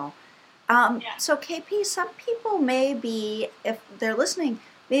now. Yeah. So KP, some people may be, if they're listening,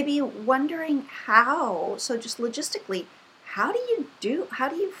 may be wondering how. So just logistically, how do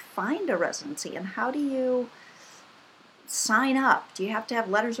you find a residency, and how do you sign up? Do you have to have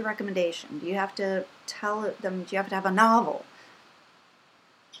letters of recommendation? Do you have to tell them? Do you have to have a novel?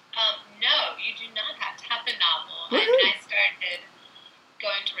 No, you do not have to have a novel. I Woohoo! mean, I started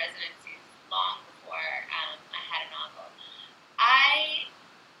going to residencies long before I had a novel. I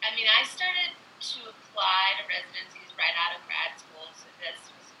started to apply to residencies right out of grad school, so this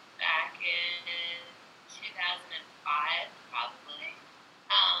was back in 2005, probably.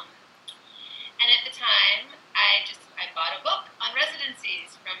 And at the time, I bought a book on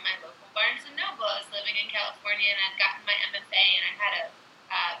residencies from my local Barnes & Noble. I was living in California, and I'd gotten my MFA, and I had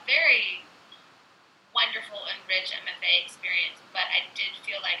a very wonderful and rich MFA experience, but I did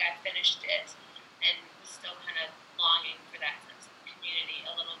feel like I finished it and was still kind of longing for that sense of community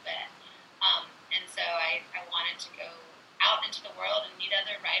a little bit. And so I wanted to go out into the world and meet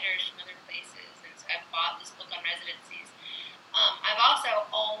other writers from other places, and so I bought this book on residencies. I've also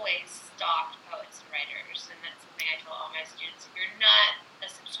always stalked poets and writers, and that's something I tell all my students. If you're not a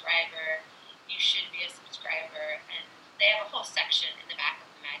subscriber, you should be a subscriber, and they have a whole section in the back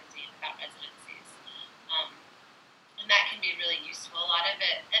of the magazine about residencies. And that can be really useful. A lot of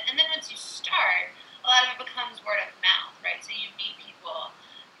it, and then once you start, a lot of it becomes word of mouth, right? So you meet people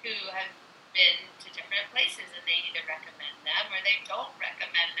who have been to different places, and they either recommend them or they don't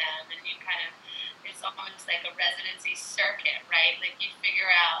recommend them, and you kind of, it's almost like a residency circuit, right? Like you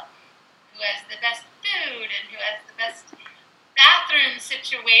figure out who has the best food and who has the best bathroom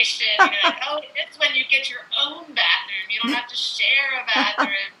situation. Like, oh, it's when you get your own bathroom. You don't have to share a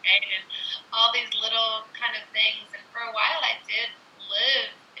bathroom, right? And all these little kind of things. And for a while, I did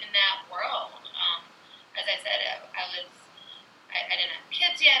live in that world. As I said, I didn't have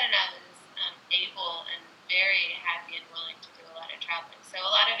kids yet, and I was able and very happy and willing to do a lot of traveling. So a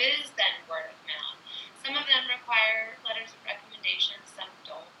lot of it is then word of mouth. Some of them require letters of recommendation, some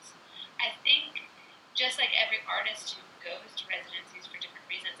don't. I think just like every artist who goes to residencies for different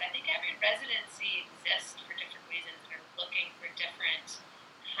reasons, I think every residency exists for different reasons and are looking for different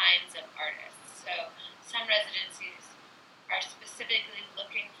kinds of artists. So some residencies are specifically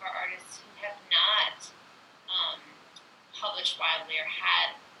looking for artists who have not published widely or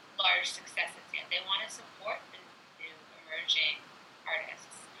had large successes yet. They want to support the new emerging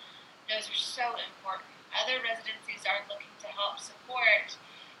artists. Those are so important. Other residencies are looking to help support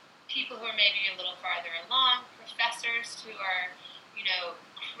people who are maybe a little farther along, professors who are,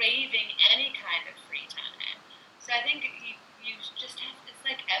 craving any kind of free time. So I think you just have, it's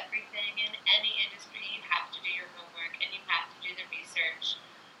like everything in any industry, you have to do your homework and you have to do the research.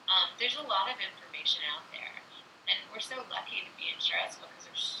 There's a lot of information out there. And we're so lucky to be in Charlottesville because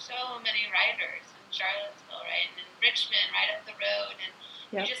there's so many writers in Charlottesville, right? And in Richmond, right up the road. And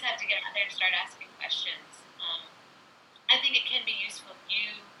you just have to get out there and start asking questions. I think it can be useful if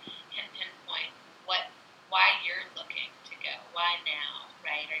you can pinpoint why you're looking to go, why now,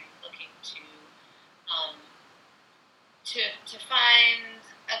 right? Are you looking to find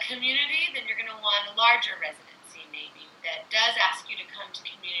a community? Then you're going to want a larger residency, maybe, that does ask you to come to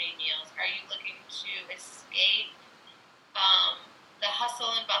community meals. Are you looking to escape the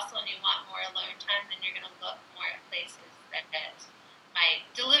hustle and bustle and you want more alone time? Then you're going to look more at places that might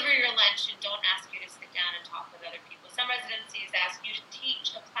deliver your lunch and don't ask you to sit down and talk with other people. Some residencies ask you to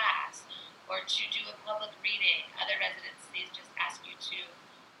teach a class or to do a public reading. Other residencies just ask you to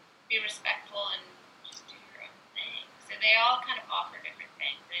be respectful and just do your own thing. So they all kind of offer different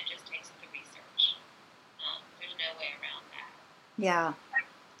things, and it just takes the research. There's no way around that. Yeah.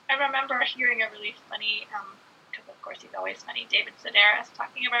 I remember hearing a really funny, because of course he's always funny, David Sedaris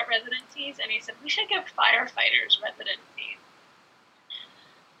talking about residencies, and he said, we should give firefighters residencies.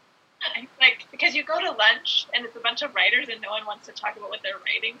 Like, because you go to lunch and it's a bunch of writers and no one wants to talk about what they're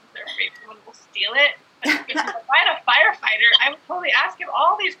writing because they're afraid someone will steal it. But if I had a firefighter, I would totally ask him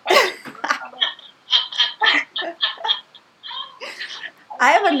all these questions.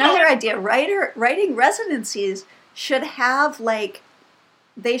 I have another idea. Writing residencies should have,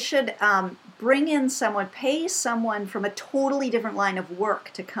 they should bring in someone, pay someone from a totally different line of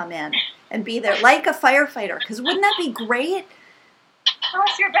work to come in and be there, like a firefighter. Because wouldn't that be great? Tell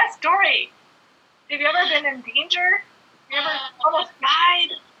us your best story. Have you ever been in danger? Have you ever almost died?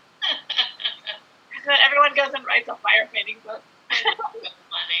 So everyone goes and writes a firefighting book.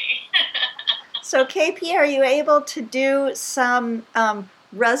 Funny. So, KP, are you able to do some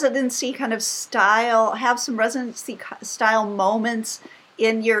residency kind of style, have some residency style moments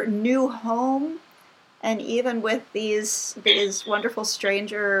in your new home, and even with these wonderful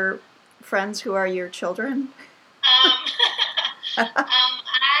stranger friends who are your children?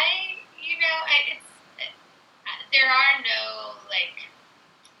 There are no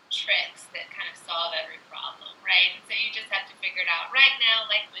tricks that kind of solve every problem, right? And so you just have to figure it out. Right now,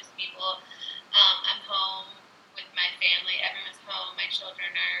 like most people, I'm home with my family. Everyone's home. My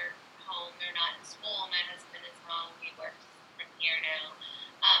children are home. They're not in school. My husband is home. He works from here now.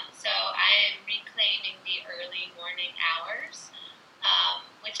 So I am reclaiming the early morning hours,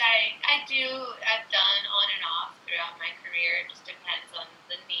 which I've done on and off throughout my career. It just depends on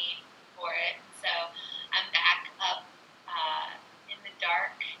the need for it. So I'm back up in the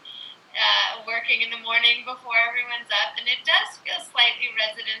dark, working in the morning before everyone's up, and it does feel slightly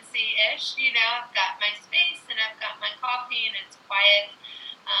residency-ish. I've got my space and I've got my coffee, and it's quiet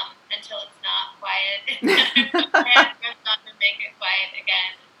until it's not quiet. I'm not to make it quiet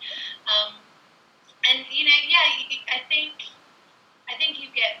again. I think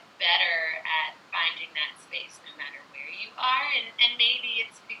you get better at finding that space no matter where you are, and maybe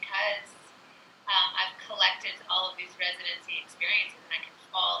it's because I've collected all of these residency experiences, and I can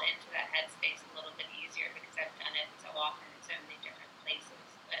fall into that headspace a little bit easier because I've done it so often in so many different places.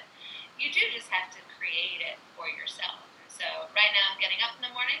 But you do just have to create it for yourself. And so right now I'm getting up in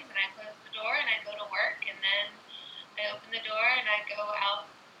the mornings and I close the door and I go to work, and then I open the door and I go out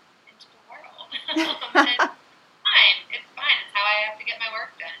into the world. And it's fine. It's how I have to get my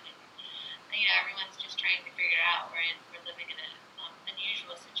work done. And, everyone's just trying to figure it out. We're living in an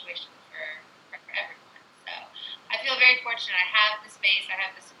unusual situation for everyone. So I feel very fortunate. I have the space. I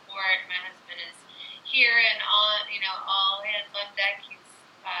have the support. My husband is here and on, all hands on deck. He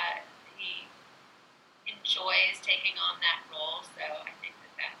enjoys taking on that role. So I think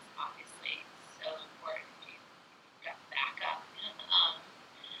that's obviously so important. You've got backup.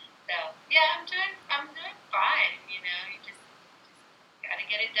 So yeah, I'm doing fine. You just got to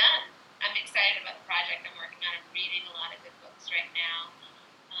get it done. I'm excited about the project I'm working on. I'm reading a lot of good books right now.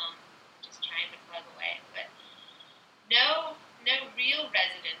 Just trying to plug away, but no real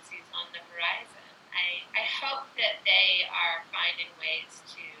residencies on the horizon. I hope that they are finding ways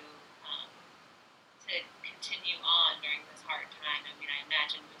to continue on during this hard time. I mean, I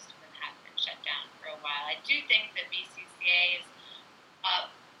imagine most of them have been shut down for a while. I do think that BCCA is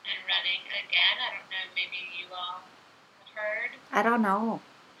up and running again. I don't know, maybe you all have heard? I don't know.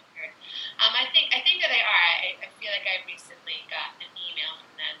 I think that they are. I feel like I recently got an email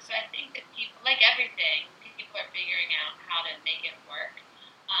from them. So I think that people, like everything, people are figuring out how to make it work.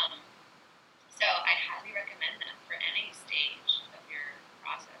 So I highly recommend them for any stage of your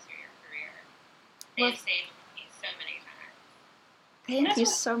process or your career. They've saved me so many times. Thank you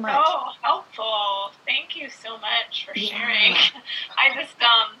so much. So helpful. Thank you so much for sharing. I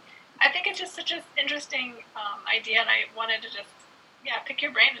think it's just such an interesting idea, and I wanted to just pick your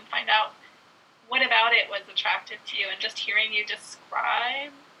brain and find out what about it was attractive to you. And just hearing you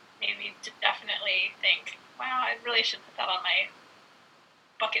describe made me definitely think, wow, I really should put that on my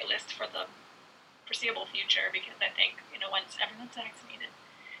bucket list for the foreseeable future, because I think, once everyone's vaccinated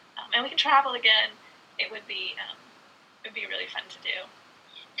and we can travel again, it would be really fun to do.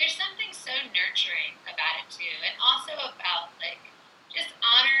 There's something so nurturing about it too, and also about just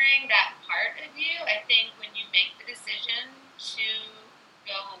honoring that part of you. I think when you make the decision to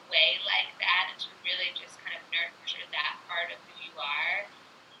go away like that and to really just kind of nurture that part of who you are,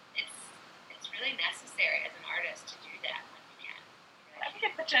 it's really necessary as an artist to do that when you can. I think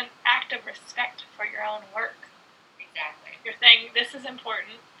it's such an act of respect for your own work. Exactly. You're saying, this is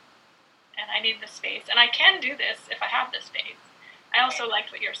important, and I need this space, and I can do this if I have this space. I also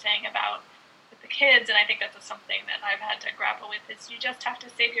liked what you were saying about with the kids, and I think that's something that I've had to grapple with, is you just have to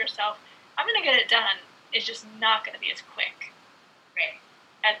say to yourself, I'm going to get it done. It's just not going to be as quick, right,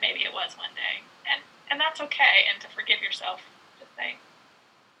 as maybe it was one day. And that's okay, and to forgive yourself, just say,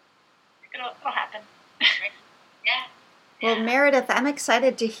 it'll happen. Right. Yeah. Well, Meredith, I'm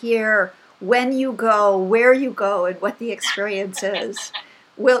excited to hear when you go, where you go, and what the experience is.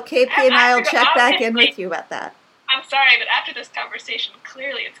 KP and I will check back in with you about that. I'm sorry, but after this conversation,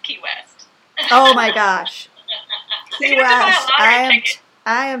 clearly it's Key West. Oh my gosh. Key West. I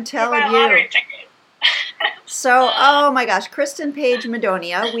am telling you. So, oh my gosh, Kristen-Paige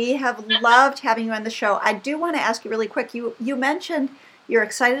Madonia, we have loved having you on the show. I do want to ask you really quick. You mentioned you're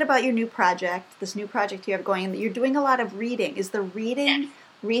excited about your new project, this new project you have going, and that you're doing a lot of reading. Is the reading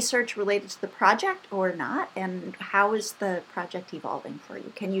research related to the project or not? And how is the project evolving for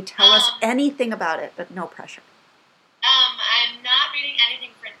you? Can you tell us anything about it, but no pressure? I'm not reading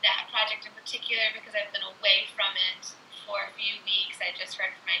anything for that project in particular because I've been away from it for a few weeks. I just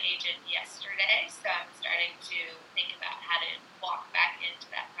heard from my agent yesterday, so I'm starting to think about how to walk back into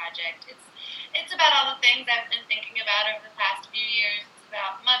that project. It's about all the things I've been thinking about over the past few years. It's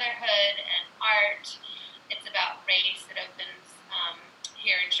about motherhood and art. It's about race. It opens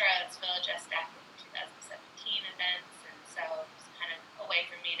here in Charlottesville just after the 2017 events, and so it's kind of a way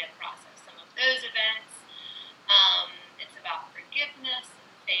for me to process some of those events. It's about forgiveness and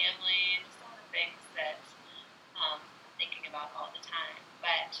family and just all the things that I'm thinking about all the time.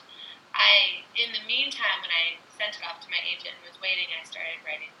 But in the meantime, when I sent it off to my agent and was waiting, I started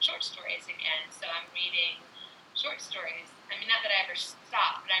writing short stories again. So I'm reading short stories. I mean, not that I ever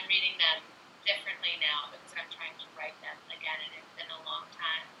stopped, but I'm reading them differently now because I'm trying to write them again, and it's been a long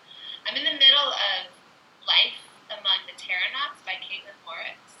time. I'm in the middle of Life Among the Terranauts by Caitlin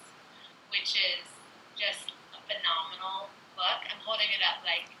Moritz, which is just a phenomenal book. I'm holding it up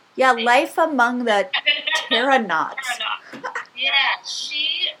like... Yeah, Life Among the Terranauts. Yeah,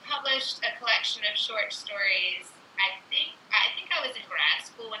 she published a collection of short stories. I think I was in grad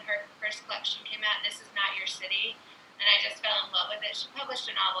school when her first collection came out, This Is Not Your City, and I just fell in love with it. She published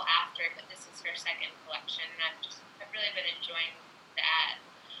a novel after it, but this is her second collection, and I've really been enjoying that.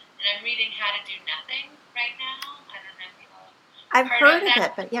 And I'm reading How to Do Nothing right now. I don't know if you all I've heard of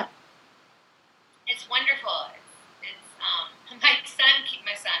it, but yeah. It's wonderful. It's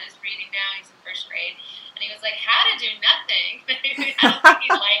my son is reading now. He's in first grade, and he was like, "How to do nothing." I don't think he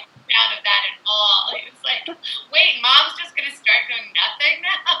liked the sound of that at all. He was like, "Wait, Mom's just gonna start doing nothing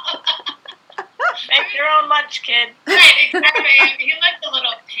now." Make your own lunch, kid. Right, exactly. He looked a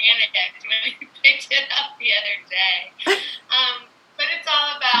little panicked when he picked it up the other day. But it's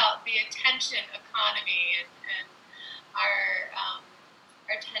all about the attention economy and our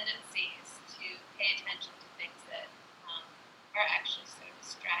tendencies to pay attention to things that are actually so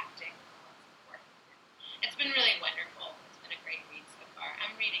distracting from what's important. It's been really wonderful. It's been a great read so far.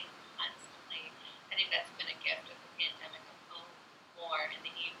 I'm reading constantly. I think that's been a gift of the pandemic. I'm home more in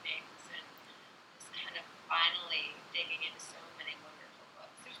the evenings and just kind of finally digging into so many wonderful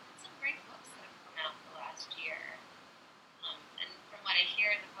books. There's been some great books that have come out in the last year. And from what I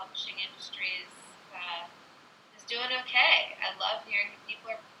hear, the publishing industry is doing okay. I love hearing that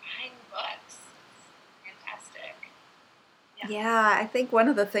people are buying books. It's fantastic. Yeah, I think one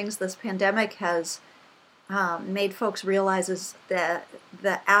of the things this pandemic has made folks realize is the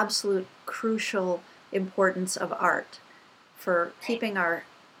absolute crucial importance of art for keeping our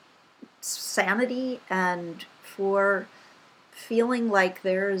sanity and for feeling like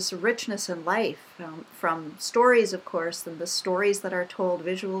there's richness in life from stories, of course, and the stories that are told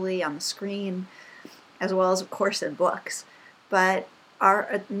visually on the screen, as well as, of course, in books. But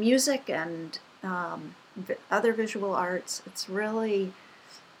our music and other visual arts, it's really,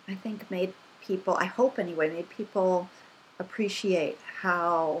 I think, made people, I hope anyway, made people appreciate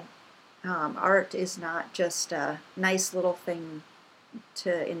how art is not just a nice little thing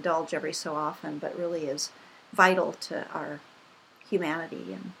to indulge every so often, but really is vital to our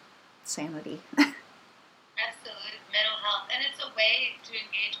humanity and sanity. Absolutely, mental health, and it's a way to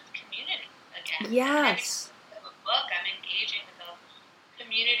engage with community again. Yes. Of a book, I'm engaging with a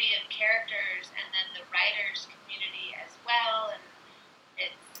community of characters, and then the writers' community as well, and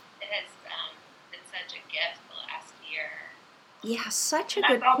it has been such a gift the last year. Yeah, such a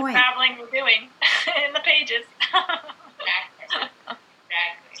That's good all point. the traveling we're doing in the pages. Exactly.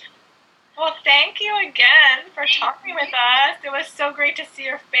 Well, thank you again for talking with us. It was so great to see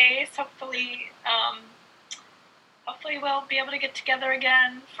your face. Hopefully we'll be able to get together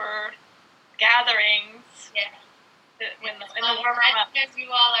again for gatherings. Yeah. In the warmer months. Because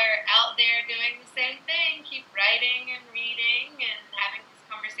you all are out there doing the same thing, keep writing and reading and having these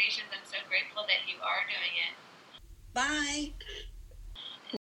conversations. I'm so grateful that you are doing it. Bye.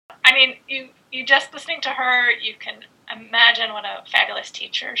 I mean, you just listening to her, you can imagine what a fabulous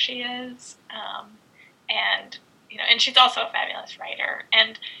teacher she is, and she's also a fabulous writer.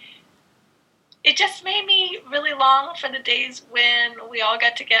 And it just made me really long for the days when we all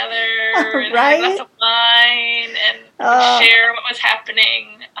got together and had a glass of wine and would share what was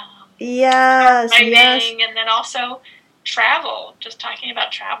happening. Yes. And then also travel. Just talking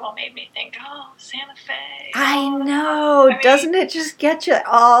about travel made me think, Santa Fe. I know. Doesn't it just get you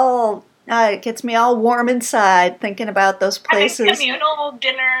all... it gets me all warm inside thinking about those places. Having communal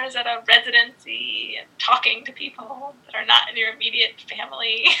dinners at a residency and talking to people that are not in your immediate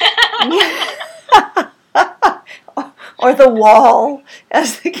family. or the wall,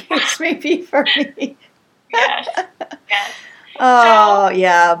 as the case may be for me. Yes. Yes. Oh, So,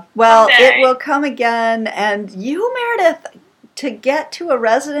 yeah. Well, someday. it will come again. And you, Meredith, to get to a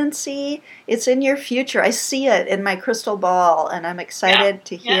residency, it's in your future. I see it in my crystal ball, and I'm excited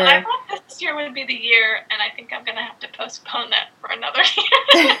to hear. Yeah, I thought this year would be the year, and I think I'm going to have to postpone that for another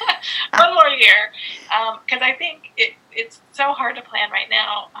year. One more year. Because I think it's so hard to plan right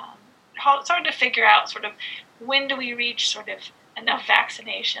now. It's hard to figure out sort of when do we reach sort of enough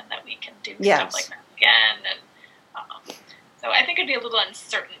vaccination that we can do stuff like that again. And so I think it'd be a little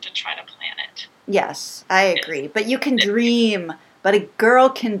uncertain to try to plan it. Yes, I agree. But you can dream. But a girl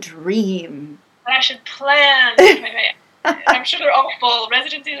can dream. But I should plan. I'm sure they're all full.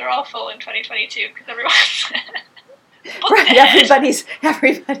 Residencies are all full in 2022 because everyone's right.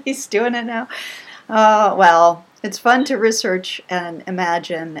 Everybody's doing it now. Oh, well, it's fun to research and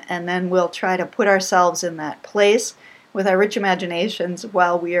imagine, and then we'll try to put ourselves in that place with our rich imaginations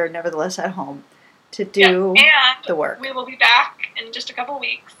while we are nevertheless at home to do the work. We will be back in just a couple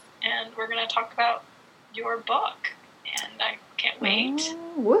weeks, and we're going to talk about your book, and I can't wait.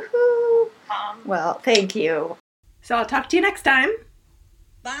 Woohoo! Well, thank you. So I'll talk to you next time.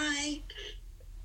 Bye.